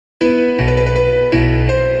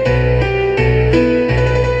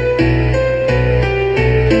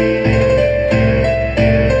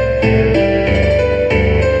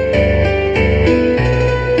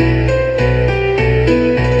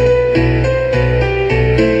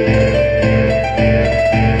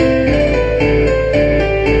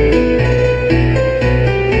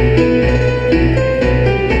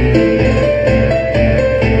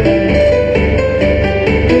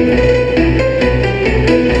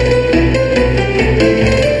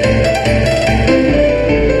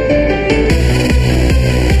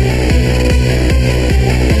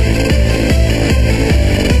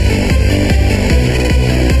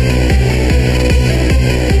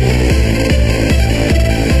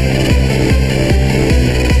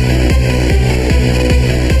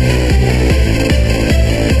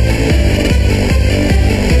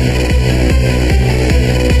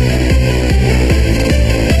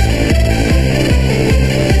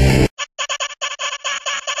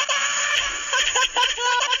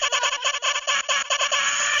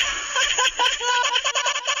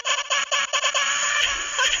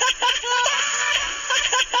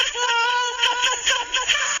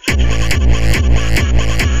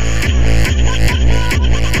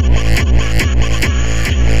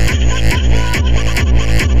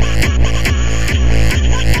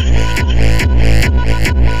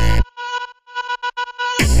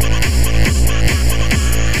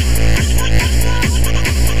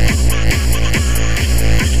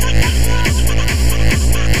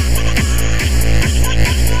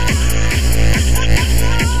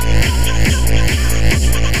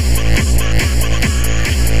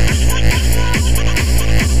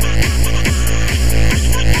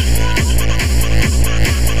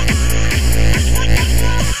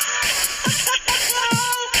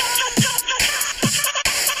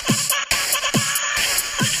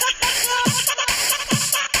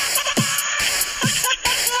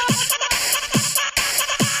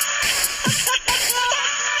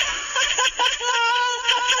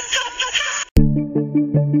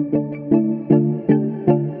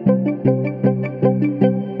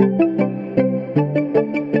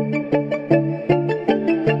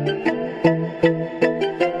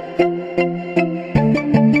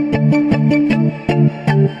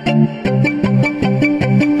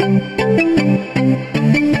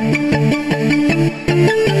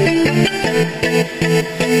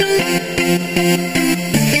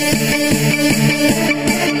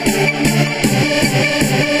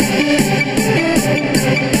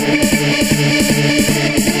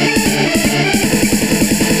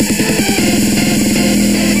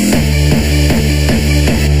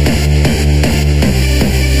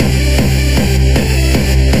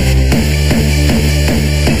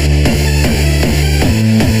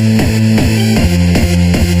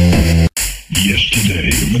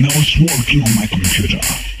when I was working on my computer.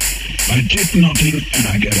 I did nothing and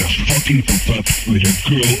I get a fucking pop-up with a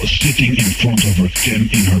girl sitting in front of her cam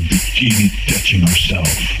in her bikini touching herself.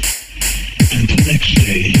 And the next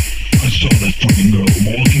day, I saw that fucking girl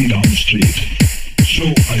walking down the street. So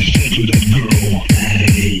I said to that girl,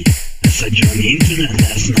 "Hey, I saw you on the internet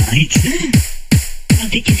last night." How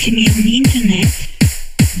did you see me on the internet?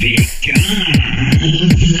 Because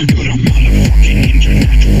you're a motherfucking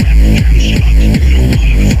internet webcam slut. You're a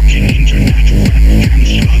motherfucking internet webcam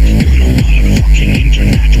slut. You're a motherfucking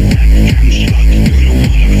internet webcam slut. You're a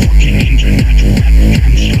motherfucking internet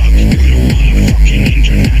webcam slut. You're a motherfucking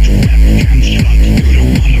internet webcam slut. You're a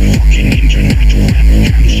motherfucking internet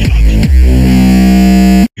webcam slut.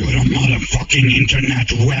 You're a motherfucking internet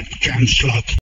webcam slut.